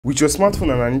With your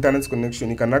smartphone and an internet connection,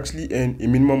 you can actually earn a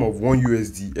minimum of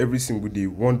 $1 every single day,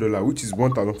 $1, which is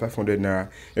 1,500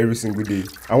 naira every single day.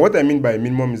 And what I mean by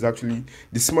minimum is actually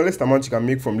the smallest amount you can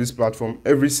make from this platform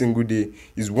every single day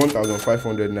is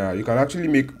 1,500 naira. You can actually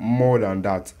make more than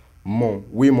that.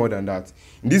 Way more than that.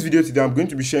 In this video today, I'm going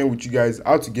to be sharing with you guys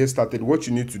how to get started, what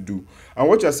you need to do. And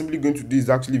what you're simply going to do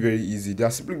is actually very easy. They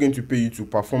are simply going to pay you to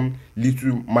perform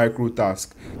little micro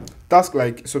tasks. Tasks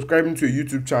like subscribing to a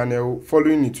YouTube channel,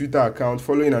 following a Twitter account,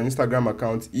 following an Instagram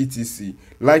account, etc.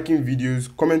 Liking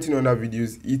videos, commenting on other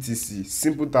videos, etc.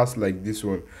 Simple tasks like this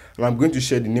one. And I'm going to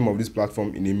share the name of this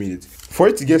platform in a minute. For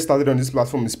you to get started on this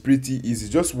platform is pretty easy.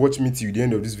 Just watch me till the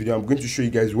end of this video. I'm going to show you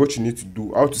guys what you need to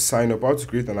do, how to sign up, how to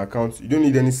create an account. You don't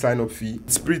need any sign up fee.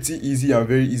 It's pretty easy and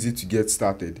very easy to get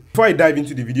started. Before I dive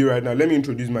into the video right now, let me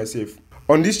introduce myself.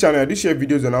 On this channel, I do share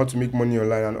videos on how to make money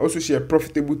online and also share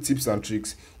profitable tips and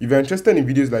tricks. If you're interested in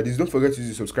videos like this, don't forget to use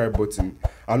the subscribe button.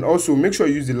 And also make sure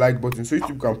you use the like button so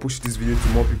YouTube can push this video to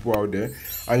more people out there.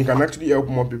 And you can actually help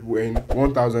more people earn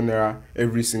 1,000 naira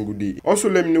every single day. Also,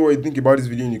 let me know what you think about this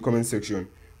video in the comment section.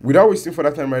 Without wasting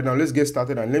further time right now, let's get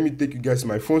started and let me take you guys to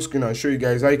my phone screen and show you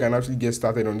guys how you can actually get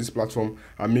started on this platform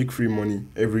and make free money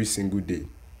every single day.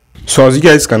 So as you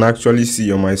guys can actually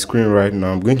see on my screen right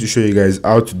now, I'm going to show you guys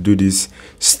how to do this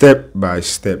step by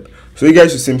step. So you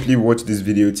guys should simply watch this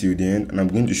video till the end and I'm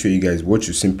going to show you guys what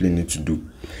you simply need to do.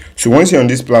 So once you're on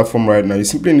this platform right now, you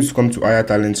simply need to come to Higher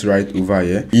Talents right over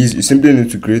here. You simply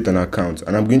need to create an account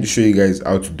and I'm going to show you guys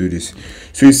how to do this.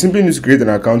 So you simply need to create an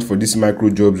account for this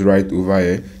microjobs right over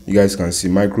here. You guys can see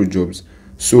microjobs.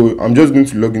 So I'm just going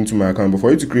to log into my account, but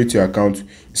for you to create your account, you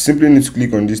simply need to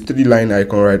click on this 3-line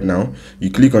icon right now.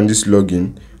 You click on this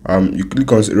login, you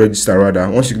click on register rather.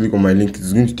 Once you click on my link,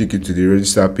 it's going to take you to the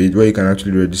register page where you can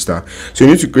actually register. So you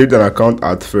need to create an account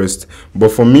at first,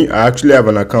 but for me, I actually have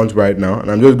an account right now and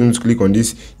I'm just going to click on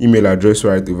this email address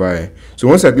right over here. So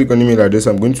once I click on email address,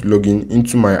 I'm going to log in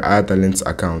into my Higher Talents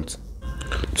account.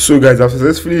 So guys, I've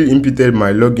successfully inputted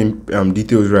my login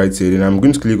details right here, and I'm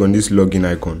going to click on this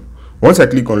login icon. Once I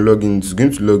click on login, it's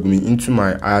going to log me into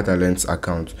my Higher Talents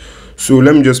account. So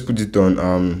let me just put it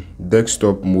on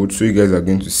desktop mode so you guys are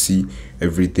going to see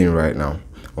everything right now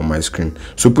on my screen.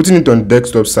 So putting it on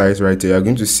desktop side right here, you're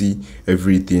going to see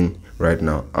everything right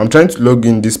now. I'm trying to log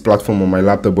in this platform on my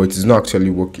laptop, but it's not actually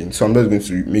working. So I'm just going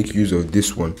to make use of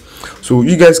this one. So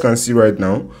you guys can see right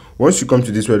now, once you come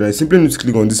to this right now, you simply need to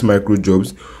click on this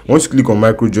microjobs. Once you click on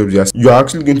microjobs, you're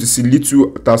actually going to see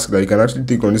little tasks that you can actually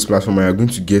take on this platform and you're going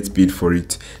to get paid for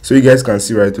it. So you guys can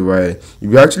see right over here, if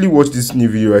you actually watch this new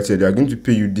video right here, they're going to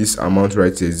pay you this amount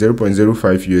right here, 0.05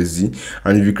 USD.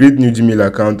 And if you create new Gmail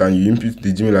account and you input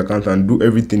the Gmail account and do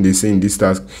everything they say in this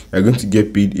task, you're going to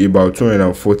get paid about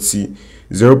 240,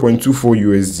 0.24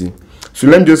 USD. So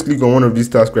let me just click on one of these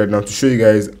tasks right now to show you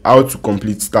guys how to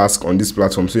complete tasks on this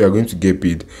platform so you're going to get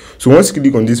paid. So once you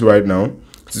click on this right now,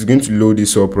 it's going to load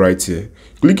this up right here.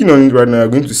 Clicking on it right now, you're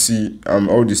going to see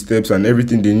all the steps and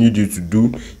everything they need you to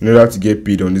do in order to get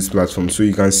paid on this platform. So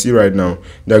you can see right now,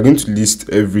 they're going to list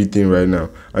everything right now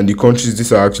and the countries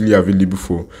these are actually available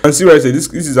for. You can see right here,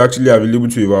 this is actually available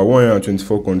to about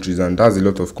 124 countries, and that's a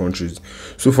lot of countries.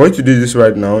 So for you to do this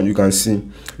right now, you can see,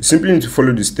 you simply need to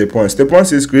follow the step 1. Step 1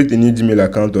 says create a new Gmail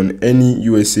account on any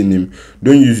USA name.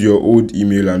 Don't use your old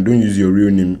email and don't use your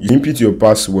real name. You input your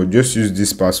password, just use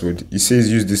this password. It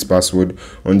says use this password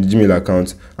on the Gmail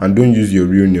account and don't use your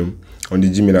real name on the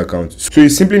Gmail account. So you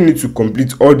simply need to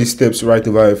complete all the steps right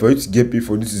over here for you to get paid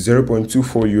for this is 0.24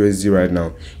 USD right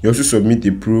now. You also submit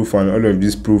a proof and all of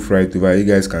this proof right over here, you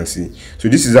guys can see. So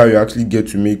this is how you actually get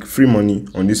to make free money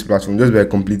on this platform just by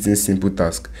completing simple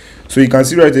tasks. So you can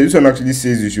see right here, this one actually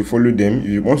says you should follow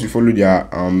them. Once you follow their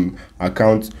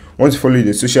account, once you follow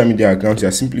the social media account, you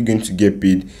are simply going to get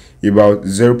paid about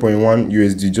 0.1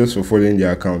 USD just for following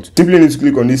the account. Simply need to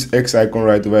click on this X icon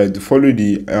right over here to follow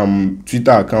the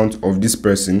Twitter account of this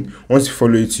person. Once you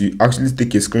follow it, you actually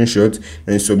take a screenshot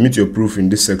and you submit your proof in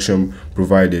this section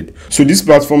provided. So these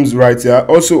platforms right here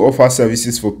also offer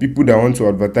services for people that want to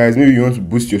advertise. Maybe you want to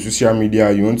boost your social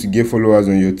media, you want to get followers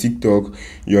on your TikTok,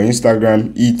 your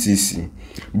Instagram, etc.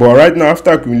 But right now,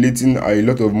 after accumulating a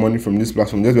lot of money from this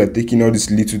platform, just by taking all this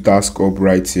little task up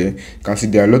right here, you can see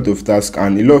there are a lot of tasks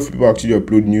and a lot of people actually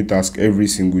upload new tasks every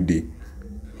single day.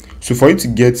 So for you to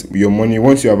get your money,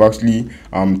 once you have actually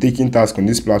taken tasks on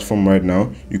this platform right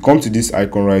now, you come to this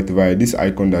icon right over this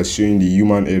icon that's showing the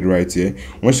human head right here.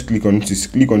 Once you click on it,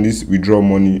 just click on this withdraw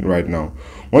money right now.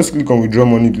 Once you click on withdraw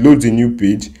money, it loads a new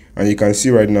page and you can see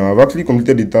right now I've actually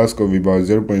completed the task of about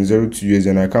 0.02 USD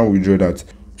and I can't withdraw that.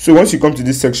 So once you come to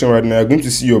this section right now, you're going to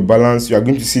see your balance. You are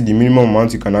going to see the minimum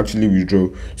amount you can actually withdraw.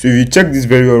 So if you check this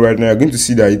very well right now, you're going to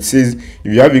see that it says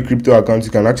if you have a crypto account,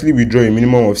 you can actually withdraw a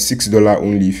minimum of $6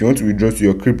 only if you want to withdraw to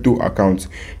your crypto account.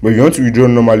 But if you want to withdraw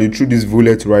normally through this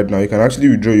wallet right now, you can actually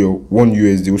withdraw your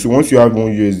 $1. So once you have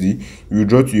 $1, you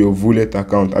withdraw to your wallet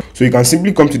account. So you can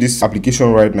simply come to this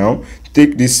application right now,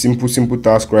 take this simple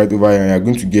task right over here, and you're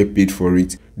going to get paid for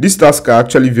it. These tasks are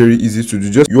actually very easy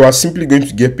to do. You are simply going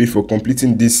to get paid for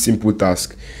completing this simple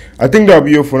task. I think that'll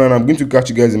be all for now, and I'm going to catch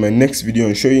you guys in my next video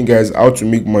and show you guys how to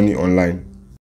make money online.